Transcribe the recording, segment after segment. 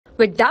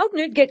With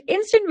Doubtnut, get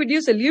instant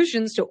video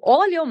solutions to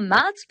all your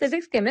maths,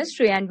 physics,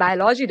 chemistry, and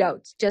biology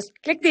doubts. Just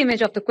click the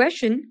image of the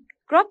question,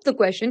 crop the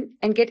question,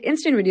 and get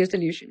instant video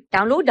solution.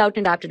 Download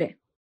Doubtnut app today.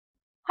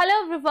 Hello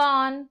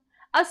everyone.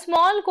 A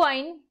small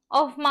coin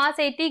of mass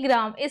 80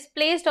 gram is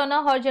placed on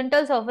a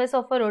horizontal surface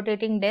of a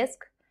rotating disc.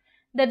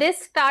 The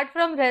disc starts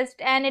from rest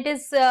and it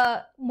is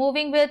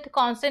moving with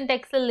constant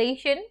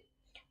acceleration,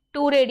 2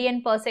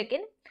 radian per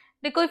second.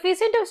 The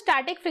coefficient of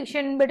static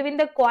friction between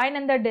the coin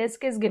and the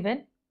disc is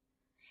given.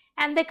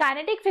 And the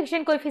kinetic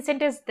friction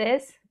coefficient is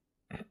this.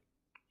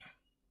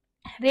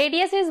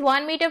 Radius is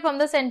 1 meter from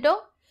the center.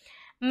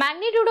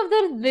 Magnitude of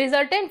the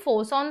resultant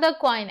force on the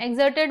coin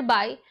exerted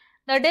by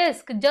the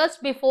disc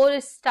just before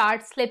it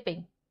starts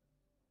slipping.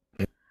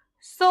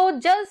 So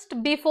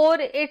just before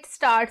it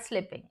starts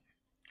slipping.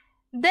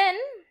 Then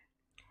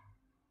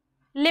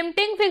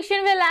limiting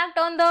friction will act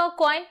on the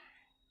coin.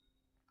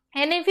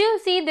 And if you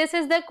see, this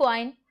is the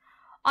coin.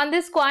 On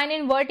this coin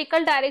in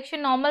vertical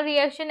direction, normal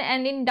reaction,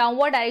 and in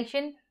downward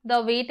direction,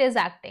 the weight is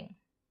acting.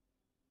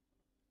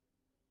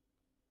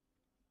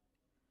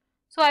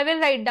 So I will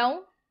write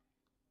down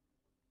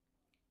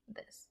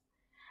this.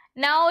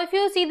 Now if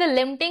you see the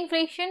limiting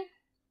friction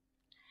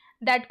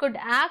that could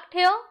act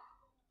here,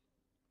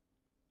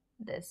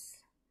 this.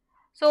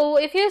 So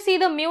if you see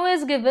the mu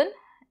is given,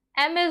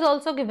 m is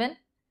also given,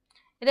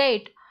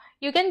 right?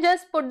 You can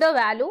just put the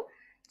value.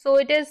 So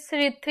it is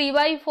 3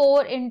 by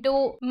 4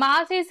 into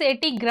mass is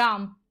 80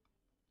 gram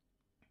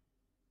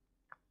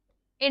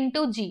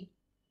into g.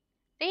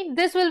 Right?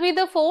 This will be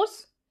the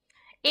force.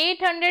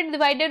 800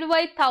 divided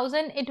by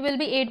 1000, it will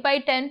be 8 by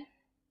 10.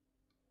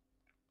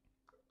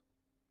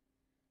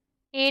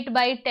 8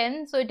 by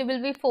 10, so it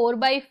will be 4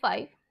 by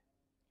 5.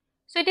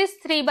 So it is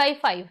 3 by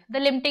 5, the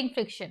limiting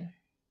friction.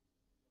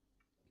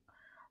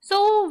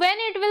 So when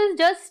it will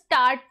just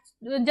start,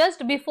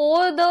 just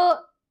before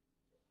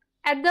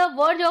at the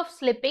verge of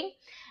slipping,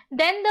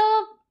 then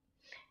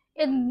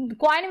the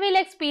coin will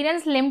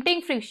experience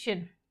limiting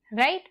friction,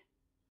 right?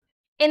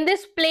 In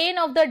this plane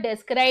of the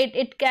disc, right?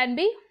 It can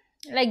be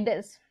like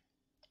this,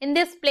 in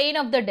this plane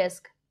of the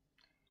disc.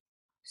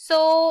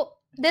 So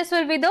this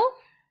will be the,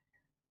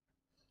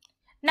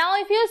 now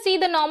if you see,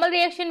 the normal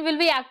reaction will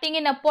be acting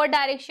in upward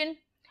direction.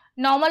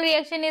 Normal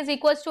reaction is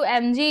equals to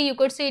mg. You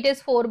could see it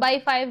is 4 by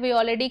 5. We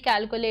already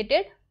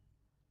calculated.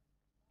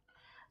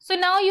 So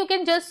now you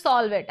can just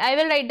solve it. I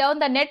will write down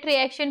the net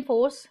reaction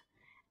force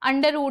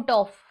under root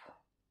of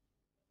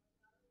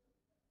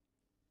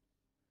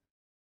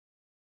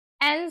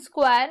n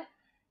square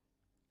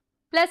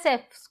plus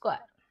f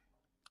square.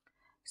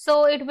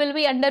 So it will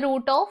be under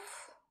root of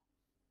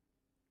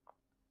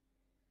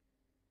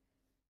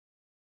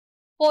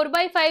 4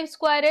 by 5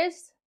 square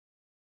is,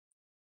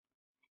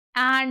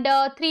 and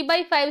 3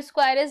 by 5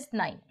 square is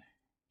 9.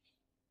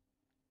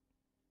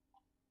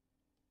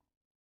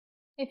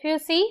 If you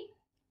see,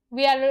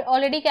 we are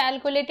already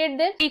calculated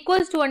this,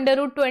 equals to under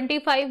root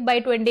 25 by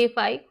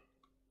 25.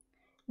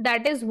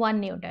 That is 1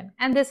 Newton.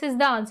 And this is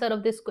the answer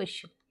of this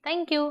question.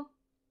 Thank you.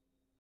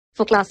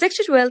 For class 6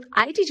 to 12,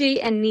 IIT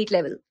JEE and NEET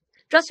level.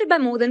 Trusted by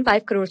more than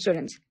 5 crore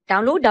students.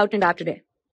 Download Doubtnut app today.